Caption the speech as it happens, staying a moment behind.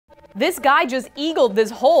This guy just eagled this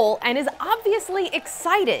hole and is obviously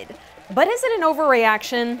excited. But is it an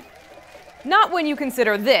overreaction? Not when you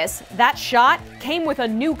consider this. That shot came with a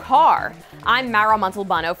new car. I'm Mara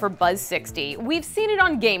Montalbano for Buzz60. We've seen it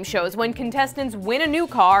on game shows when contestants win a new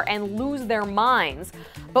car and lose their minds.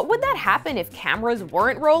 But would that happen if cameras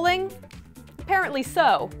weren't rolling? Apparently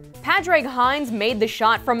so. Padraig Hines made the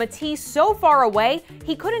shot from a tee so far away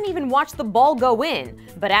he couldn't even watch the ball go in.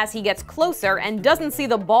 But as he gets closer and doesn't see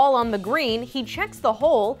the ball on the green, he checks the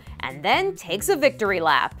hole and then takes a victory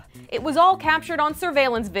lap. It was all captured on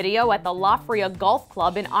surveillance video at the Loughrigh Golf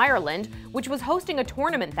Club in Ireland, which was hosting a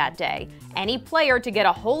tournament that day. Any player to get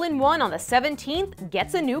a hole-in-one on the 17th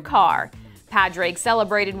gets a new car. Padraig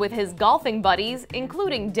celebrated with his golfing buddies,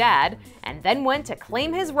 including Dad, and then went to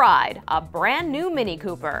claim his ride, a brand new Mini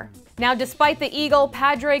Cooper. Now, despite the eagle,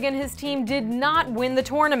 Padraig and his team did not win the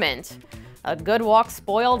tournament. A good walk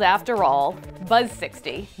spoiled after all.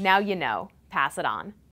 Buzz60, now you know. Pass it on.